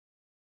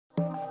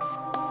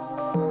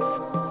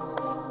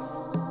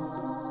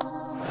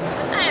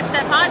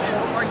Hodges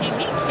Board Game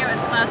Week here with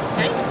Klaus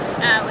Geist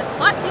with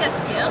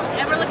SPIEL,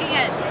 and we're looking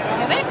at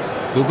Dubbe.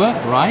 Dubbe,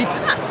 right?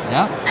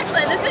 Yeah.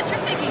 Excellent. This is a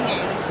trick-taking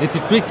game. It's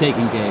a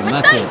trick-taking game. With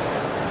that's dice.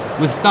 it.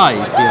 With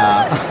dice,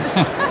 yeah.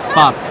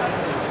 But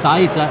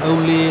dice are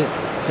only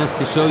just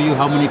to show you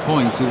how many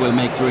points you will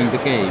make during the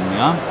game,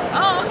 yeah.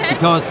 Oh, okay.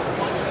 Because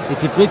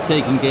it's a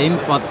trick-taking game,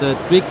 but the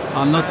tricks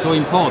are not so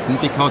important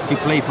because you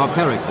play for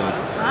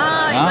characters.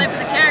 Ah, you play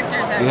for the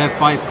characters. You have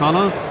 5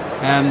 colors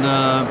and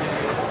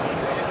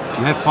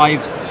you have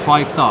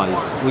five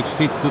dice, which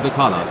fits to the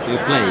colors you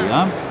play.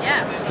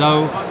 Yeah.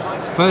 So,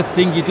 first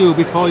thing you do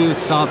before you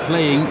start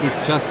playing is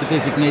just to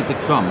designate the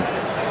trump.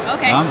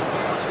 Okay.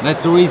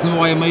 That's the reason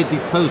why I made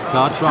this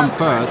postcard, trump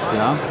first.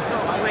 Yeah.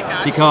 Oh my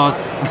gosh.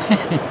 Because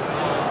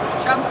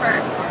Trump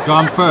first.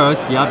 trump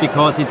first, yeah,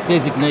 because it's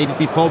designated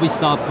before we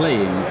start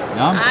playing.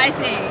 Yeah. I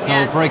see. So,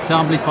 yes. for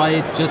example, if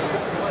I just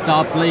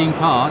start playing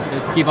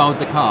give out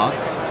the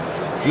cards,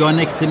 you are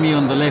next to me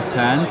on the left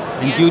hand,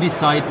 and Yes. you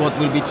decide what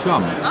will be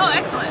trump. Oh,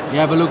 excellent. You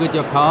have a look at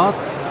your card,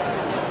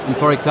 and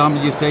for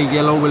example, you say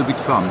yellow will be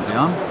trump.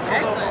 Yeah.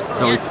 Excellent.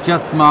 So yes. it's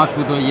just marked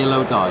with a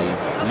yellow die.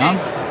 Okay.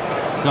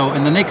 Yeah. So,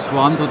 and the next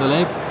one to the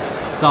left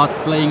starts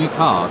playing a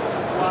card.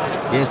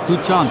 He has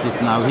 2 chances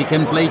now. He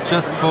can play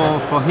just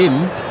for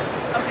him.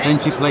 Okay. Then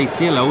she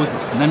plays yellow,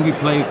 and then we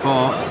play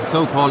for the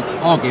so-called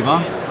Orgiver.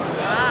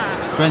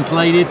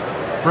 Translated,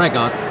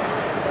 braggart.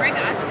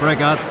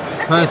 Braggart,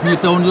 person you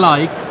don't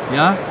like,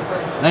 yeah?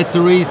 That's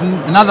a reason,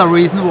 another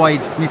reason why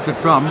it's Mr.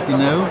 Trump, you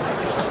know.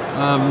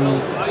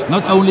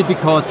 Not only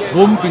because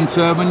Trumpf in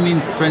German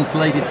means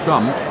translated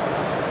Trump,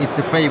 it's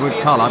a favorite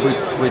color,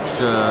 which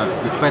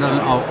is better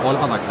than all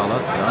other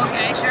colors. Yeah?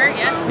 Okay, sure,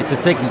 yes. It's a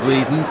second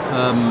reason.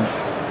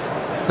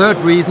 Third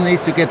reason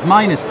is you get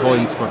minus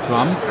points for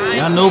Trump.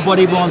 Yeah?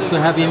 Nobody wants to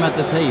have him at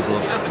the table.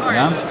 Of course.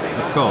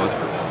 Yeah? Of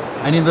course.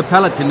 And in the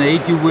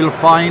Palatinate you will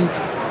find,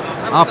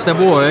 after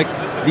work,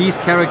 these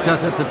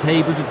characters at the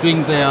table to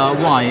drink their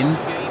wine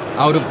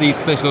out of the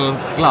special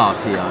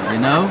glass here, you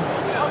know?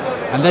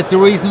 And that's the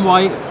reason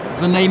why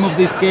the name of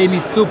this game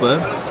is Dubbe,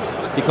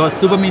 because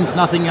Dubbe means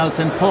nothing else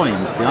than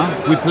points,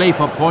 yeah? We play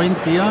for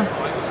points here,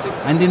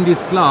 and in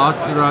this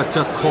glass there are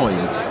just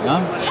points,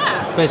 yeah?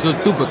 Yeah. A special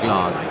Dubbe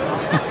glass.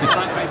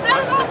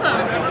 That is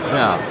awesome.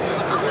 Yeah.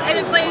 Awesome. And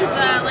it plays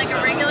like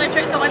a regular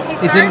trick, so once he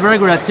starts... It's a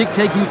regular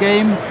trick-taking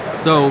game,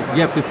 so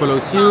you have to follow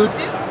suit.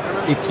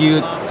 If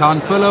you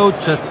can't follow,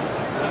 just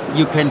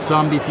you can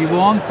trump if you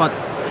want, but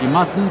you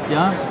mustn't,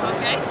 yeah?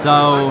 Okay.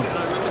 So,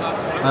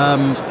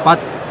 but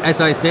as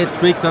I said,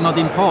 tricks are not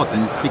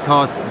important,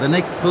 because the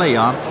next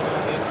player,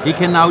 he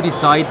can now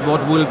decide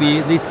what will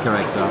be this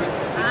character.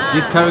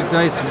 This character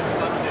is,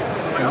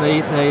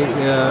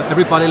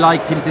 everybody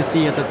likes him to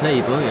see at the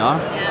table, yeah?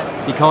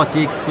 Yes. Because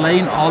he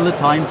explains all the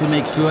time to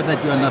make sure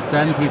that you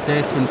understand. He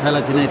says in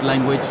Palatinate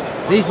language,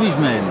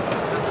 Weeshwishman.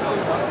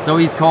 So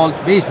he's called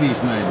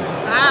Weeshwishman.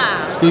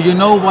 Ah. Do you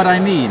know what I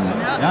mean?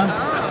 No. Yeah? Oh,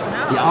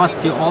 no. He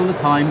asks you all the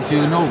time, do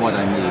you know what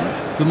I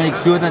mean? To make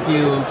sure that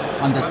you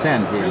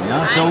understand him,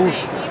 yeah? So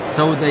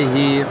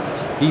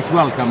he's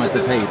welcome at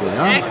the table,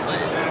 yeah?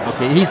 Excellent.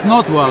 Okay, he's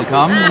not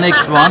welcome, the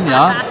next one,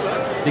 yeah?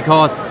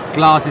 Because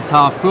glass is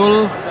half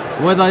full,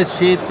 weather is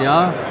shit,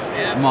 yeah?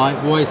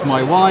 Where's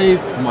my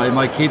wife?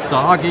 My kids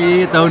are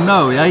ugly, don't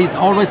know, yeah? He's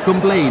always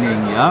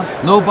complaining,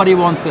 yeah? Nobody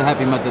wants to have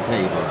him at the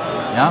table,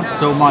 yeah? No.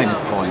 So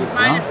minus points,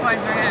 Minus yeah?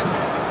 points for him.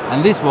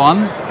 And this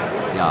one,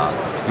 yeah,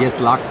 he has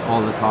luck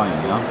all the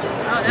time, yeah?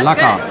 Oh, that's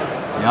Lucker,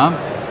 good.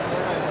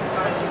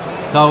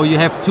 yeah? So you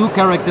have 2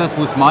 characters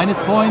with minus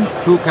points,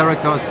 2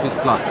 characters with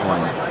plus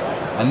points.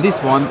 And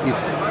this one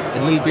is a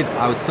little bit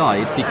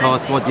outside,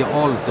 because what you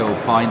also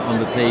find on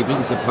the table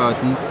is a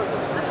person.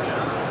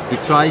 He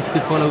tries to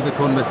follow the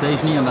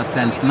conversation, he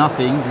understands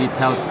nothing, he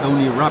tells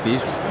only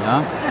rubbish,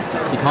 yeah?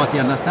 Because he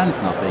understands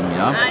nothing,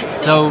 yeah?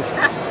 So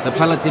the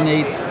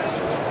Palatinate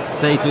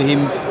say to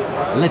him,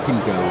 let him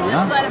go, yeah?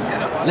 Just let him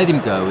go. Let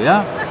him go,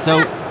 yeah? So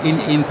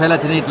in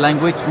Palatinate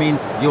language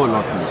means you're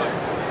lost.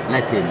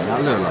 Let him, yeah?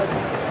 You're lost.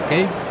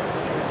 Okay?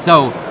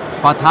 So,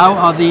 but how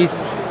are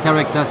these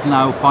characters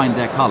now find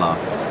their color?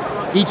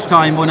 Each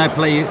time when I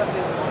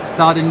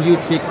start a new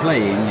trick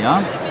playing,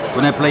 yeah?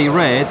 When I play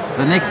red,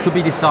 the next to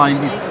be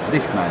designed is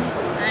this man.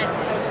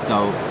 Nice.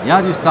 So, yeah,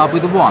 you start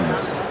with a 1.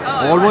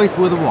 Always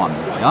with a 1,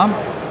 yeah?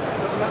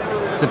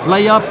 The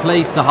player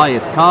plays the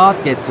highest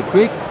card, gets a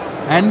trick,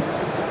 and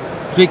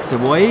tricks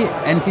away,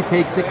 and he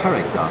takes a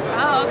character.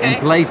 Oh, okay.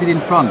 And plays it in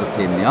front of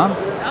him, yeah?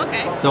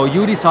 Okay. So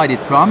you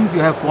decided trump,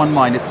 you have 1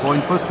 minus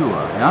point for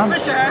sure, yeah? For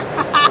sure.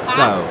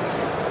 So,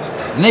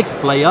 next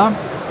player,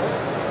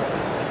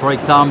 for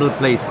example,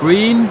 plays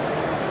green,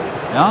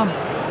 yeah?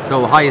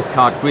 So highest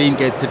card green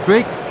gets a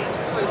trick.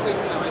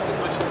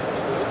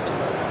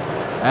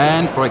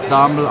 And for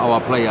example, our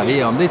player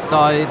here on this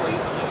side,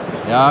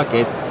 yeah,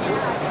 gets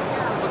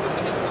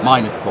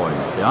minus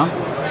points, yeah?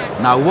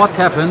 Now what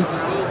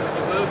happens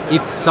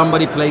if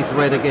somebody plays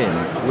red again?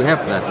 We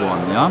have that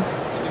one, yeah?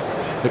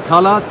 The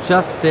color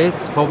just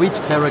says for which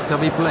character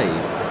we play.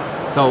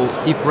 So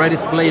if red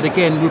is played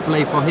again, we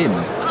play for him.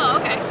 Oh,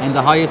 okay. And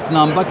the highest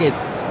number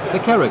gets the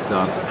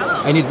character.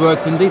 Oh. And it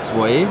works in this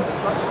way.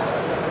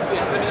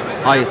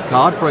 Highest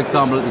card, for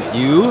example, is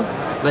you,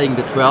 playing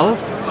the 12.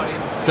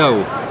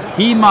 So,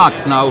 he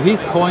marks now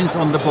his points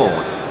on the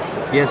board.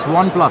 He has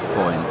 1 plus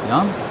point,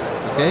 yeah?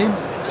 Okay?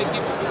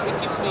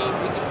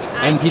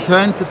 And he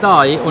turns the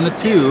die on a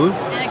 2,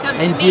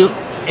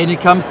 and it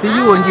comes to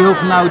you, and you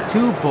have now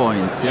 2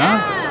 points,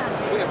 yeah?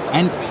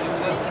 And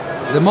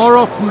the more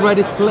often red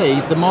is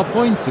played, the more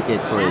points you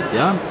get for it,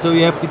 yeah? So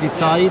you have to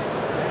decide,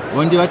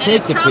 when do I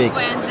take the trick?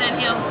 Wins, and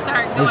he'll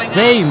start The going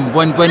same up.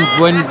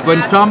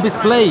 when Trump is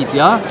played,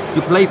 yeah?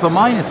 You play for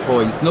minus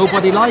points.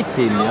 Nobody likes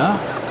him, yeah?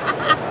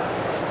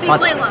 So you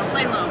play low,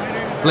 play low.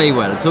 Play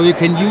well. So you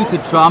can use a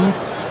Trump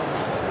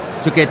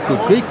to get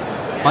good tricks,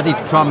 but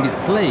if Trump is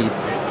played,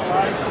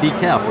 be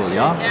careful,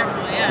 yeah?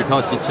 Careful, yeah.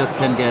 Because you just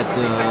can get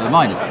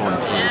minus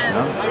points for it,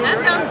 yeah?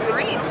 That sounds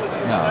great.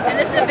 Yeah. And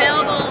this is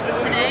available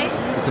today?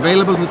 It's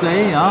available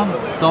today,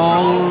 yeah?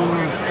 Stall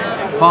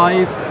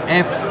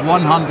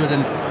 5F100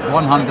 and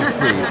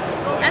 103.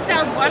 That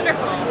sounds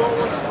wonderful.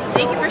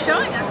 Thank you for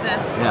showing us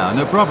this. Yeah,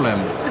 no problem.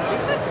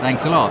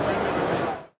 Thanks a lot.